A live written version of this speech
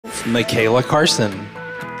Mikaela Carson.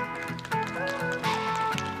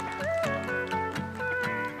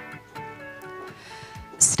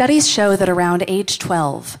 Studies show that around age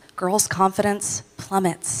 12, girls' confidence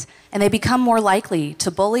plummets, and they become more likely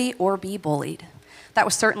to bully or be bullied. That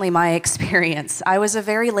was certainly my experience. I was a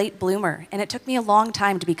very late bloomer, and it took me a long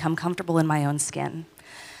time to become comfortable in my own skin.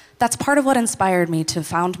 That's part of what inspired me to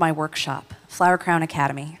found my workshop, Flower Crown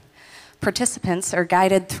Academy. Participants are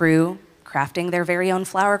guided through crafting their very own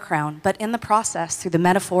flower crown, but in the process, through the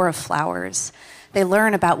metaphor of flowers, they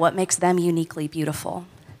learn about what makes them uniquely beautiful,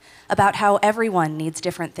 about how everyone needs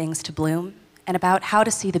different things to bloom, and about how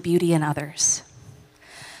to see the beauty in others.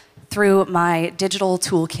 Through my digital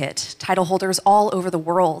toolkit, title holders all over the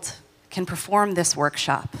world can perform this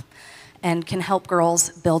workshop and can help girls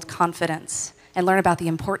build confidence and learn about the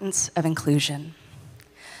importance of inclusion.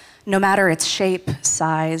 No matter its shape,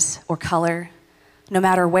 size, or color, no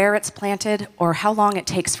matter where it's planted or how long it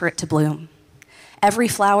takes for it to bloom, every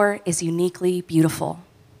flower is uniquely beautiful,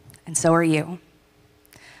 and so are you.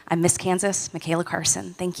 I'm Miss Kansas, Mikaela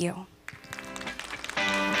Carson. Thank you.